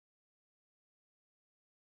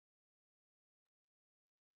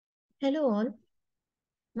Hello all,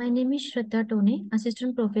 my name is Shraddha Tone,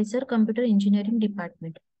 Assistant Professor, Computer Engineering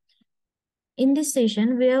Department. In this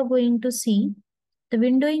session, we are going to see the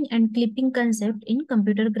windowing and clipping concept in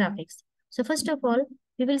computer graphics. So first of all,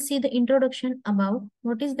 we will see the introduction about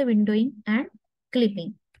what is the windowing and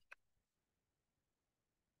clipping.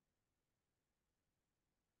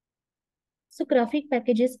 So graphic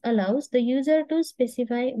packages allows the user to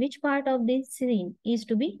specify which part of the scene is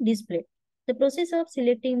to be displayed. The process of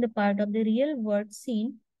selecting the part of the real world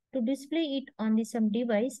scene to display it on some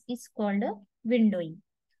device is called a windowing.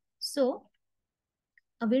 So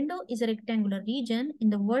a window is a rectangular region in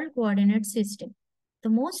the world coordinate system. The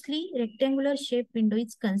mostly rectangular shaped window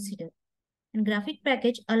is considered. And graphic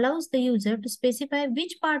package allows the user to specify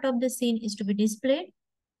which part of the scene is to be displayed.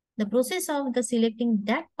 The process of the selecting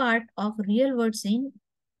that part of real world scene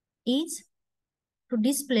is to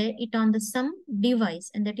display it on some device,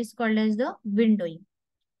 and that is called as the windowing.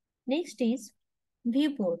 Next is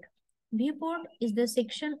viewport. Viewport is the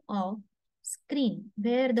section of screen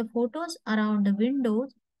where the photos around the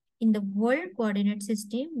windows in the world coordinate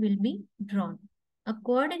system will be drawn. A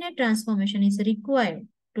coordinate transformation is required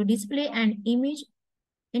to display an image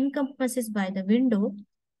encompassed by the window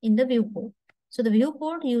in the viewport. So the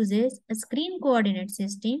viewport uses a screen coordinate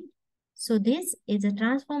system. So this is a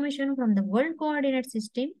transformation from the world coordinate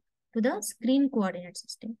system to the screen coordinate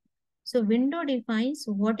system. So window defines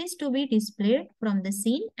what is to be displayed from the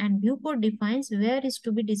scene, and viewport defines where is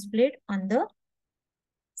to be displayed on the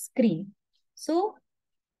screen. So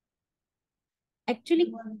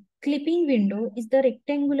actually clipping window is the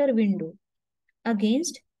rectangular window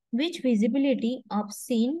against which visibility of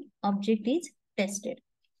scene object is tested.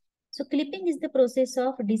 So clipping is the process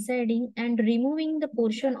of deciding and removing the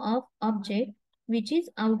portion of object which is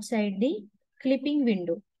outside the clipping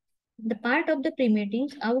window. The part of the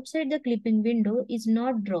primitives outside the clipping window is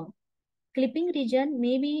not drawn. Clipping region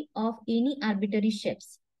may be of any arbitrary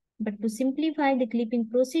shapes, but to simplify the clipping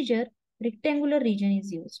procedure, rectangular region is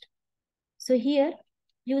used. So here,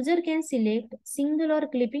 user can select single or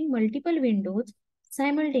clipping multiple windows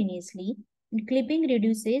simultaneously. And clipping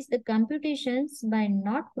reduces the computations by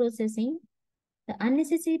not processing the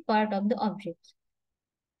unnecessary part of the object.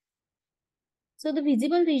 So the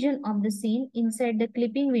visible region of the scene inside the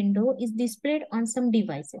clipping window is displayed on some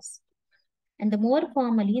devices. And the more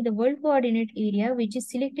formally, the world coordinate area which is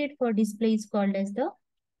selected for display is called as the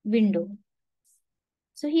window.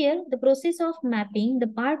 So here, the process of mapping the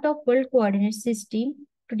part of world coordinate system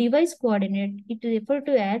to device coordinate is referred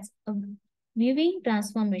to as a viewing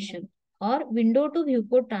transformation or window to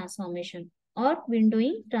viewport transformation or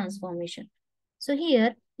windowing transformation. So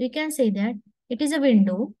here, we can say that it is a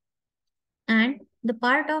window, and the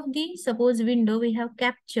part of the suppose window we have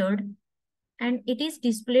captured and it is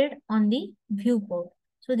displayed on the viewport.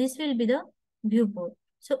 So this will be the viewport.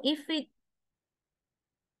 So if we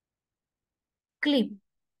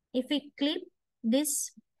clip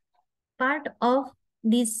this part of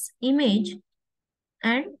this image,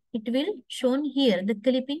 and it will shown here the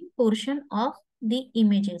clipping portion of the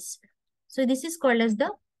images. So this is called as the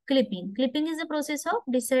clipping. Clipping is the process of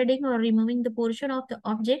deciding or removing the portion of the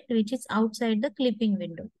object which is outside the clipping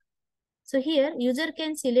window. So here user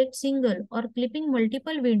can select single or clipping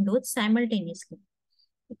multiple windows simultaneously,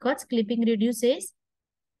 because clipping reduces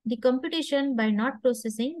the computation by not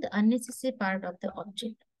processing the unnecessary part of the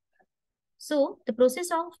object. So the process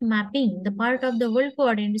of mapping the part of the world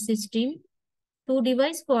coordinate system to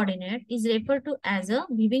device coordinate is referred to as a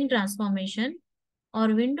viewing transformation or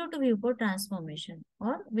window to viewport transformation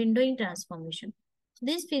or windowing transformation.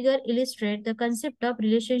 This figure illustrates the concept of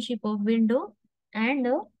relationship of window and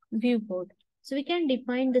a viewport. So we can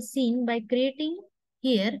define the scene by creating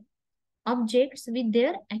here objects with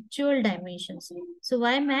their actual dimensions. So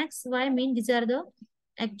y max, y mean these are the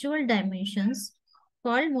actual dimensions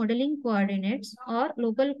called modeling coordinates or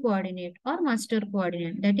local coordinate or master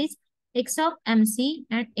coordinate, that is x of mc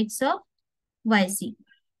and x of yc.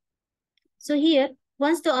 So here,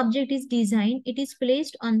 once the object is designed, it is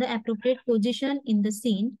placed on the appropriate position in the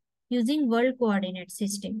scene using world coordinate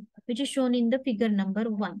system, which is shown in the figure number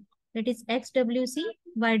 1, that is XWC,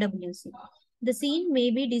 YWC. The scene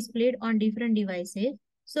may be displayed on different devices,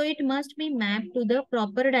 so it must be mapped to the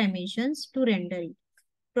proper dimensions to render it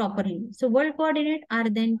properly. So world coordinate are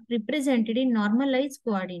then represented in normalized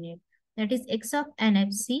coordinate, that is x of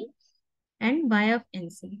NFC and y of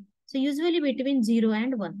NC. So usually between 0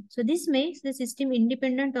 and 1. So this makes the system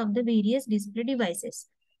independent of the various display devices.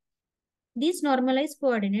 These normalized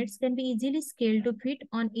coordinates can be easily scaled to fit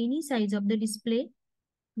on any size of the display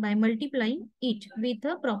by multiplying it with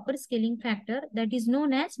a proper scaling factor that is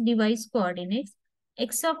known as device coordinates,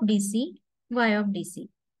 X of DC, Y of DC.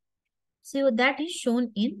 So that is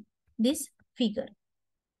shown in this figure.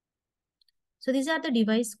 So these are the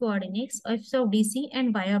device coordinates X of DC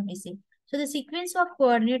and Y of DC. So the sequence of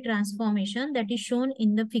coordinate transformation that is shown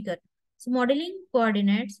in the figure. So modeling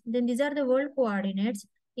coordinates, then these are the world coordinates.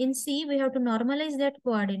 In C, we have to normalize that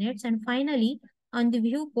coordinates, and finally on the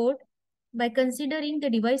viewport, by considering the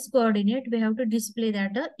device coordinate, we have to display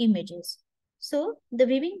that the images. So the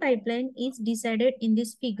viewing pipeline is decided in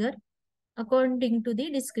this figure according to the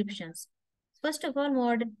descriptions. First of all,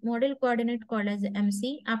 model coordinate called as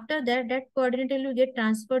MC. After that, that coordinate will get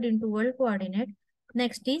transferred into world coordinate.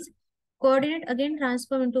 Next is coordinate again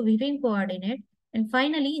transferred into viewing coordinate. And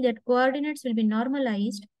finally, that coordinates will be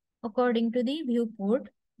normalized according to the viewport.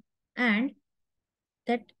 And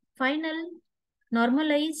that final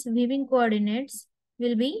normalized viewing coordinates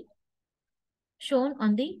will be shown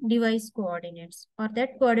on the device coordinates, or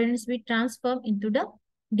that coordinates will transform into the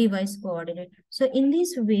device coordinate. So in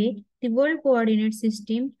this way, the world coordinate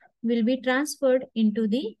system will be transferred into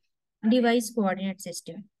the device coordinate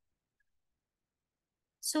system.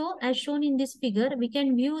 So as shown in this figure, we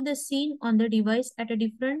can view the scene on the device at a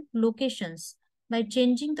different locations by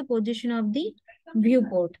changing the position of the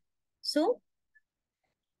viewport. So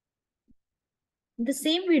the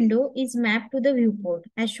same window is mapped to the viewport.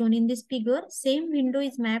 As shown in this figure, same window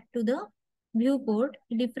is mapped to the viewport,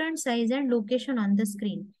 different size and location on the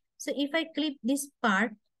screen. So if I click this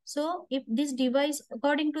part, so if this device,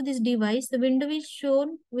 according to this device, the window is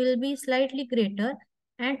shown will be slightly greater,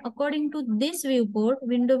 and according to this viewport,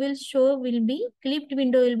 window will be, clipped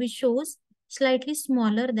window will be shows slightly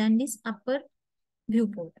smaller than this upper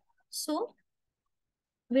viewport. So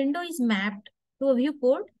window is mapped to a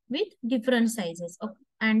viewport with different sizes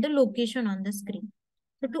and the location on the screen.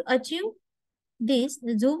 So to achieve this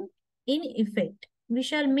zoom in effect, we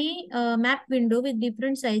shall map window with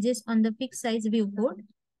different sizes on the fixed size viewport.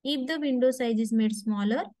 If the window size is made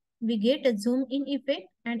smaller, we get a zoom in effect,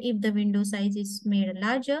 and if the window size is made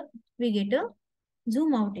larger, we get a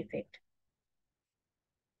zoom out effect.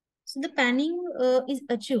 So the panning is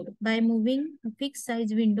achieved by moving a fixed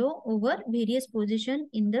size window over various positions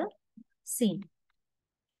in the scene.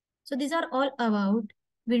 So these are all about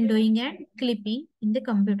windowing and clipping in the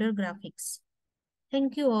computer graphics.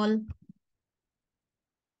 Thank you all.